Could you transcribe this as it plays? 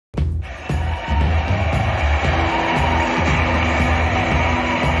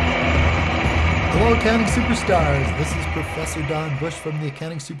Hello, Accounting Superstars. This is Professor Don Bush from the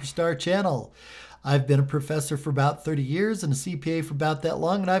Accounting Superstar channel. I've been a professor for about 30 years and a CPA for about that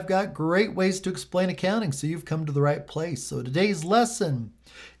long, and I've got great ways to explain accounting, so you've come to the right place. So today's lesson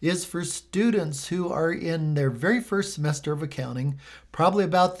is for students who are in their very first semester of accounting, probably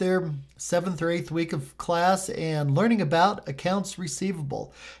about their 7th or 8th week of class, and learning about accounts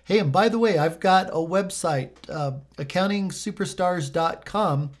receivable. Hey, and by the way, I've got a website,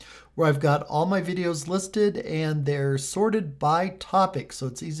 accountingsuperstars.com, where I've got all my videos listed and they're sorted by topic, so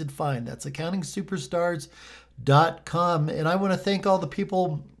it's easy to find. That's accountingsuperstars.com. And I want to thank all the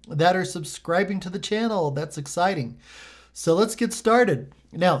people that are subscribing to the channel. That's exciting. So let's get started.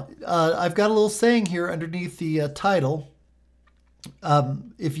 Now, I've got a little saying here underneath the title.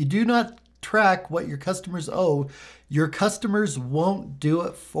 If you do not track what your customers owe, your customers won't do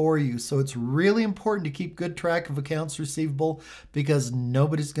it for you. So it's really important to keep good track of accounts receivable because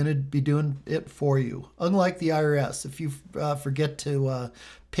nobody's going to be doing it for you. Unlike the IRS, if you forget to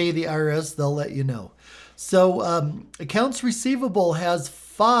pay the IRS, they'll let you know. So accounts receivable has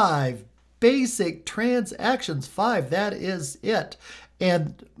 5 basic transactions. 5, that is it.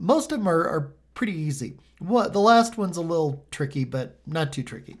 And most of them are pretty easy. The last one's a little tricky, but not too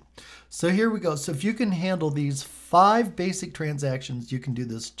tricky. So here we go. So if you can handle these 5 basic transactions, you can do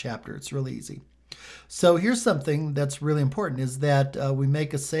this chapter. It's really easy. So here's something that's really important is that we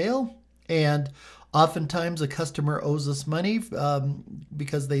make a sale, and oftentimes a customer owes us money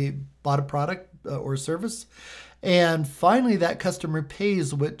because they bought a product or service. And finally, that customer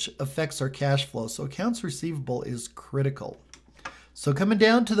pays, which affects our cash flow. So accounts receivable is critical. So coming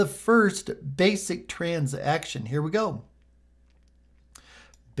down to the first basic transaction, here we go.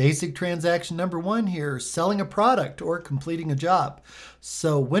 Basic transaction number 1 here, selling a product or completing a job.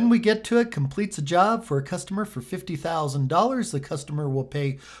 So when we get to it, completes a job for a customer for $50,000. The customer will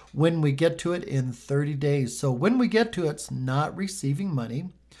pay when we get to it in 30 days. So when we get to it, it's not receiving money,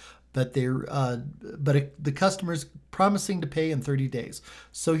 but the customer's promising to pay in 30 days.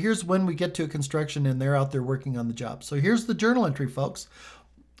 So here's when we get to a construction and they're out there working on the job. So here's the journal entry, folks.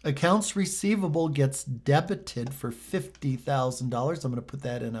 Accounts receivable gets debited for $50,000. I'm going to put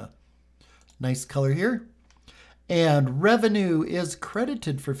that in a nice color here. And revenue is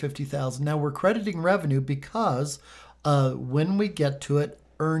credited for $50,000. Now we're crediting revenue because when we get to it,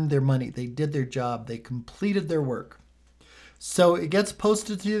 earned their money. They did their job. They completed their work. So it gets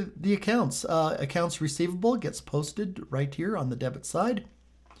posted to the accounts. Accounts receivable gets posted right here on the debit side.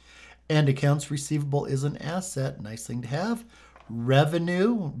 And accounts receivable is an asset. Nice thing to have.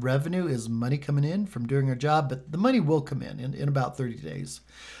 Revenue is money coming in from doing our job, but the money will come in about 30 days.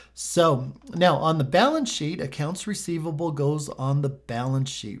 So now on the balance sheet, accounts receivable goes on the balance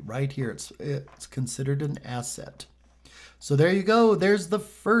sheet right here. It's considered an asset. So there you go. There's the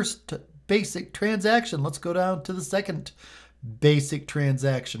first basic transaction. Let's go down to the second basic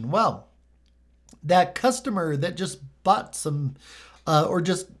transaction. Well, that customer that just bought some or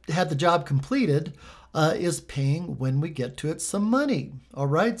just had the job completed is paying when we get to it some money. All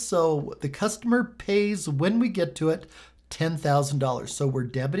right, so the customer pays when we get to it $10,000. So we're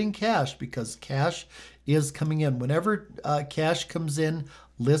debiting cash because cash is coming in. Whenever cash comes in,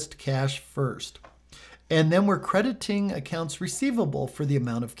 list cash first. And then we're crediting accounts receivable for the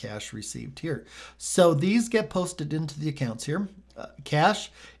amount of cash received here. So these get posted into the accounts here.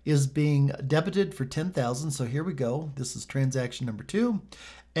 Cash is being debited for $10,000. So here we go. This is transaction number 2.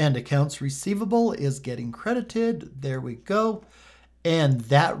 And accounts receivable is getting credited. There we go. And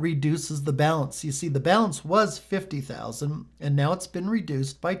that reduces the balance. You see, the balance was $50,000 and now it's been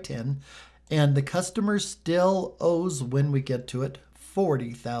reduced by 10. And the customer still owes when we get to it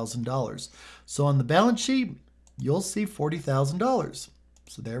 $40,000. So on the balance sheet, you'll see $40,000.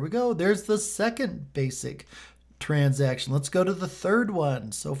 So there we go. There's the second basic transaction. Let's go to the third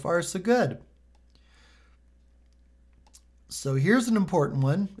one. So far, so good. So here's an important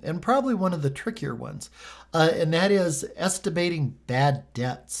one and probably one of the trickier ones. And that is estimating bad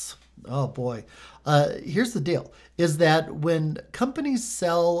debts. Oh boy. Here's the deal is that when companies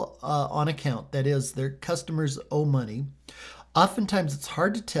sell on account, that is their customers owe money, oftentimes it's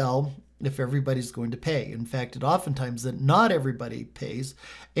hard to tell if everybody's going to pay. In fact, it oftentimes that not everybody pays,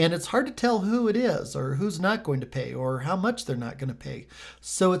 and it's hard to tell who it is or who's not going to pay or how much they're not going to pay.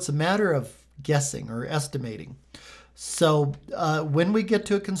 So it's a matter of guessing or estimating. So when we get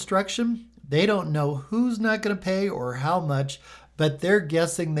to a construction, they don't know who's not going to pay or how much, but they're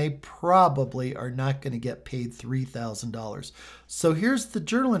guessing they probably are not going to get paid $3,000. So here's the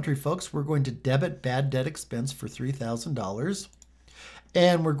journal entry, folks. We're going to debit bad debt expense for $3,000.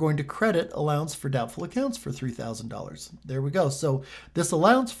 And we're going to credit allowance for doubtful accounts for $3,000. There we go. So this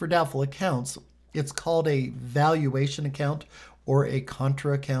allowance for doubtful accounts It's called a valuation account or a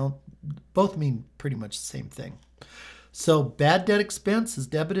contra account. Both mean pretty much the same thing. So bad debt expense is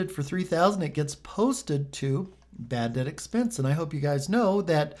debited for $3,000. It gets posted to bad debt expense. And I hope you guys know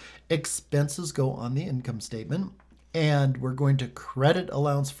that expenses go on the income statement. And we're going to credit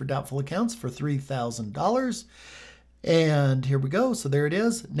allowance for doubtful accounts for $3,000. And here we go. So there it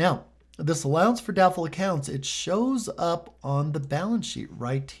is. Now, this allowance for doubtful accounts, it shows up on the balance sheet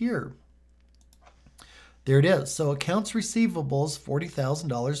right here. There it is. So accounts receivables,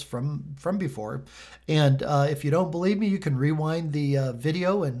 $40,000 from before. And if you don't believe me, you can rewind the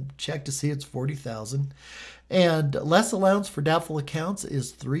video and check to see it's $40,000. And less allowance for doubtful accounts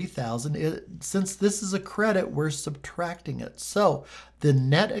is $3,000. Since this is a credit, we're subtracting it. So the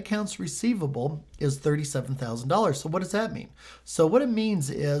net accounts receivable is $37,000. So what does that mean? So what it means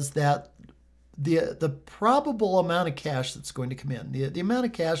is that the probable amount of cash that's going to come in, the amount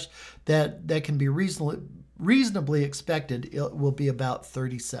of cash that can be reasonably expected, it will be about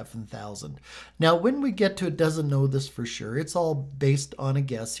 $37,000. Now, when we get to it, doesn't know this for sure. It's all based on a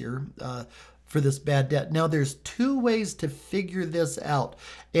guess here for this bad debt. Now, there's two ways to figure this out,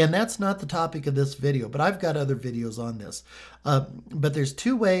 and that's not the topic of this video, but I've got other videos on this. But there's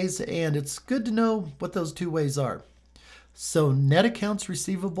two ways, and it's good to know what those two ways are. So net accounts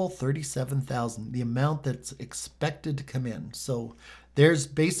receivable, $37,000, the amount that's expected to come in. So there's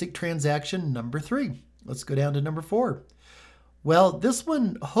basic transaction number 3. Let's go down to number 4. Well, this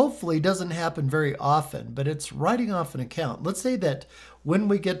one hopefully doesn't happen very often, but it's writing off an account. Let's say that when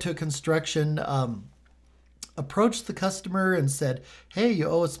we get to a construction, approached the customer and said, hey, you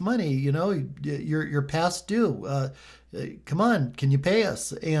owe us money, you know, you're past due. Come on, can you pay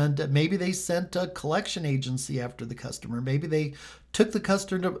us? And maybe they sent a collection agency after the customer. Maybe they took the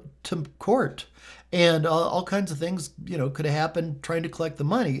customer to court, and all kinds of things, you know, could have happened trying to collect the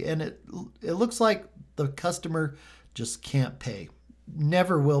money. And it looks like the customer just can't pay.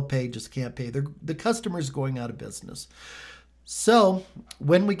 Never will pay, just can't pay. The customer's going out of business. So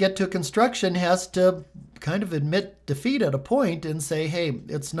when we get to construction, has to kind of admit defeat at a point and say, hey,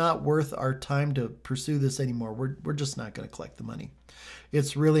 it's not worth our time to pursue this anymore. We're just not going to collect the money.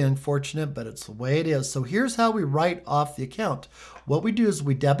 It's really unfortunate, but it's the way it is. So here's how we write off the account. What we do is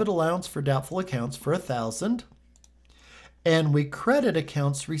we debit allowance for doubtful accounts for $1,000, and we credit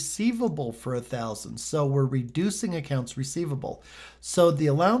accounts receivable for $1,000. So we're reducing accounts receivable. So the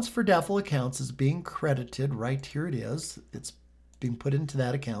allowance for doubtful accounts is being credited. Right here it is. It's being put into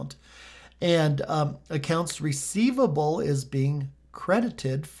that account. And accounts receivable is being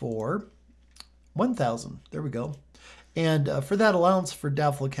credited for $1,000. There we go. And for that allowance for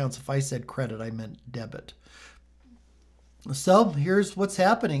doubtful accounts, if I said credit, I meant debit. So here's what's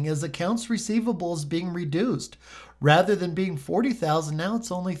happening is accounts receivable is being reduced. Rather than being $40,000, now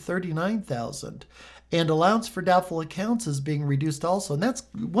it's only $39,000. And allowance for doubtful accounts is being reduced also. And that's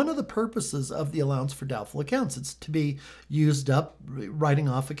one of the purposes of the allowance for doubtful accounts. It's to be used up writing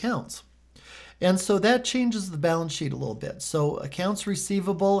off accounts. And so that changes the balance sheet a little bit. So accounts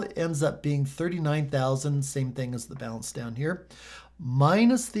receivable ends up being $39,000, same thing as the balance down here,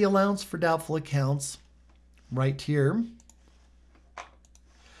 minus the allowance for doubtful accounts right here.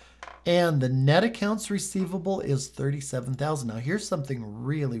 And the net accounts receivable is $37,000. Now here's something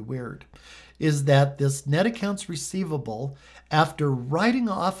really weird, is that this net accounts receivable after writing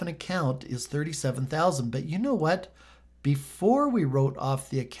off an account is $37,000. But you know what? Before we wrote off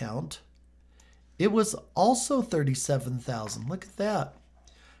the account, it was also $37,000. Look at that.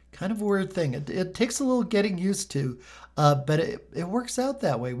 Kind of a weird thing. It takes a little getting used to, but it works out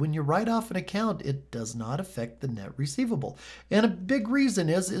that way. When you write off an account, it does not affect the net receivable. And a big reason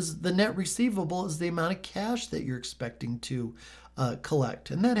is the net receivable is the amount of cash that you're expecting to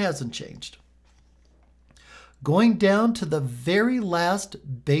collect, and that hasn't changed. Going down to the very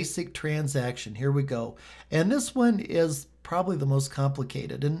last basic transaction, here we go. And this one is probably the most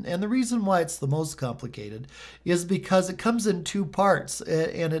complicated. And the reason why it's the most complicated is because it comes in two parts,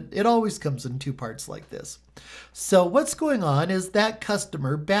 and it always comes in two parts like this. So what's going on is that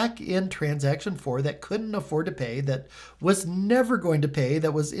customer back in transaction 4 that couldn't afford to pay, that was never going to pay,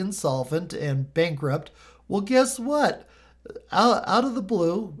 that was insolvent and bankrupt. Well, guess what? Out of the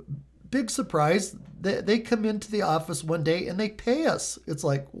blue, big surprise, they come into the office one day and they pay us. It's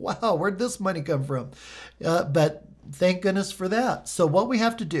like, wow, where'd this money come from? But thank goodness for that. So what we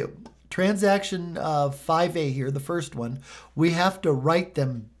have to do, transaction 5A here, the first one, we have to write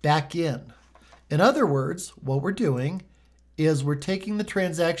them back in. In other words, what we're doing is we're taking the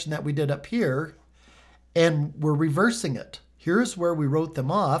transaction that we did up here and we're reversing it. Here's where we wrote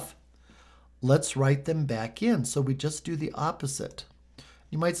them off. Let's write them back in. So we just do the opposite.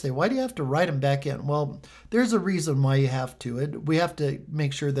 You might say, why do you have to write them back in? Well, there's a reason why you have to. We have to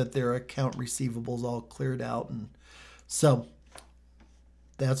make sure that their account receivables all cleared out. And so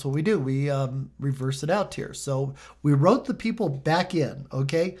that's what we do. We reverse it out here. So we wrote the people back in,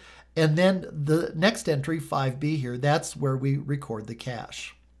 okay? And then the next entry, 5B here, that's where we record the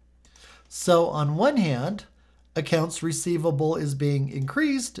cash. So on one hand, accounts receivable is being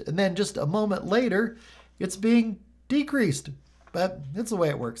increased, and then just a moment later, it's being decreased. But it's the way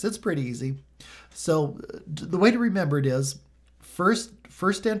it works. It's pretty easy. So the way to remember it is first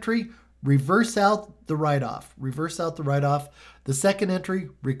entry, reverse out the write-off. Reverse out the write-off. The second entry,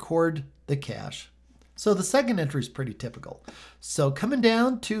 record the cash. So the second entry is pretty typical. So coming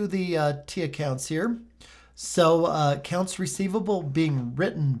down to the T accounts here. So accounts receivable being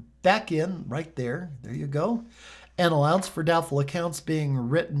written back in right there. There you go. And allowance for doubtful accounts being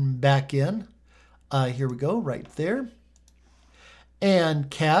written back in. Here we go, right there. And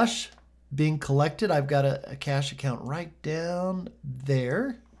cash being collected. I've got a cash account right down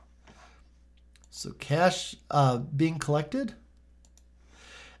there. So cash being collected.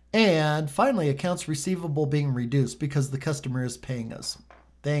 And finally, accounts receivable being reduced because the customer is paying us.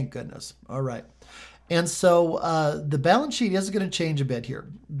 Thank goodness. All right. And so the balance sheet is going to change a bit here.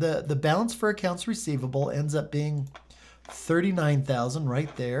 The balance for accounts receivable ends up being $39,000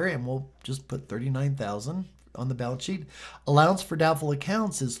 right there. And we'll just put $39,000 on the balance sheet. Allowance for doubtful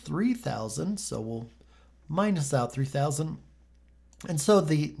accounts is $3,000. So we'll minus out $3,000. And so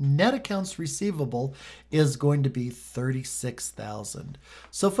the net accounts receivable is going to be $36,000.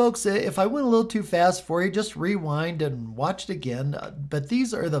 So folks, if I went a little too fast for you, just rewind and watch it again. But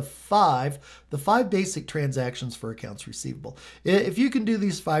these are the five basic transactions for accounts receivable. If you can do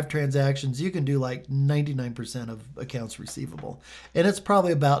these 5 transactions, you can do like 99% of accounts receivable. And it's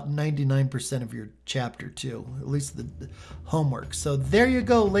probably about 99% of your chapter 2, at least the homework. So there you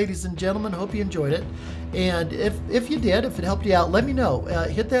go, ladies and gentlemen. Hope you enjoyed it. And if you did, if it helped you out, let me know.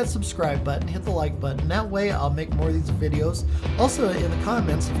 Hit that subscribe button, hit the like button. That way I'll make more of these videos. Also in the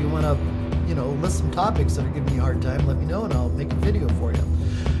comments, if you want to, list some topics that are giving you a hard time, let me know and I'll make a video for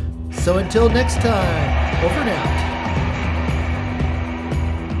you. So until next time, over and out.